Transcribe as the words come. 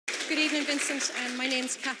Good evening, Vincent. My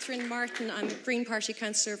name's Catherine Martin. I'm a Green Party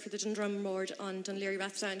councillor for the Dundrum ward on Dublin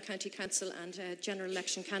Rathdown County Council and a general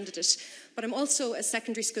election candidate. But I'm also a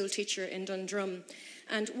secondary school teacher in Dundrum.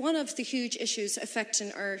 And one of the huge issues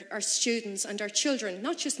affecting our students and our children,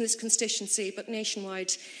 not just in this constituency but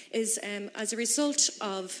nationwide, is as a result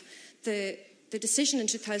of the decision in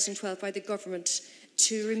 2012 by the government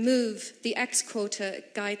to remove the ex-quota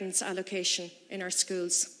guidance allocation in our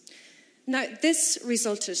schools. Now, this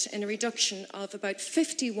resulted in a reduction of about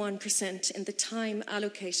 51% in the time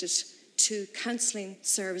allocated to counselling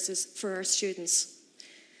services for our students.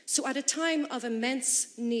 So at a time of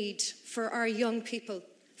immense need for our young people,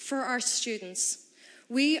 for our students,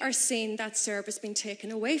 we are seeing that service being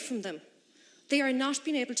taken away from them. They are not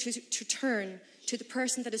being able to turn to the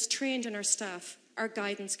person that is trained in our staff, our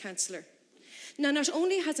guidance counsellor. Now, not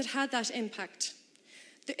only has it had that impact,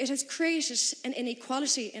 it has created an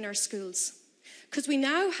inequality in our schools, because we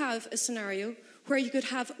now have a scenario where you could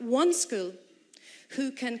have one school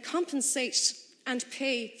who can compensate and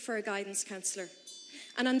pay for a guidance counsellor.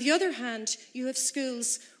 And on the other hand, you have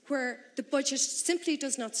schools where the budget simply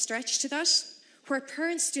does not stretch to that, where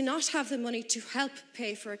parents do not have the money to help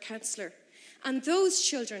pay for a counsellor. And those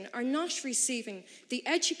children are not receiving the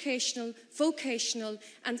educational, vocational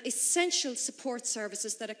and essential support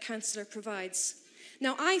services that a counsellor provides.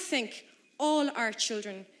 Now, I think all our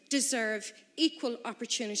children deserve equal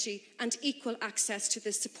opportunity and equal access to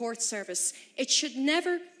this support service. It should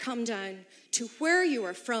never come down to where you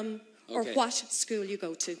are from or what school you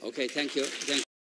go to. Okay, thank you.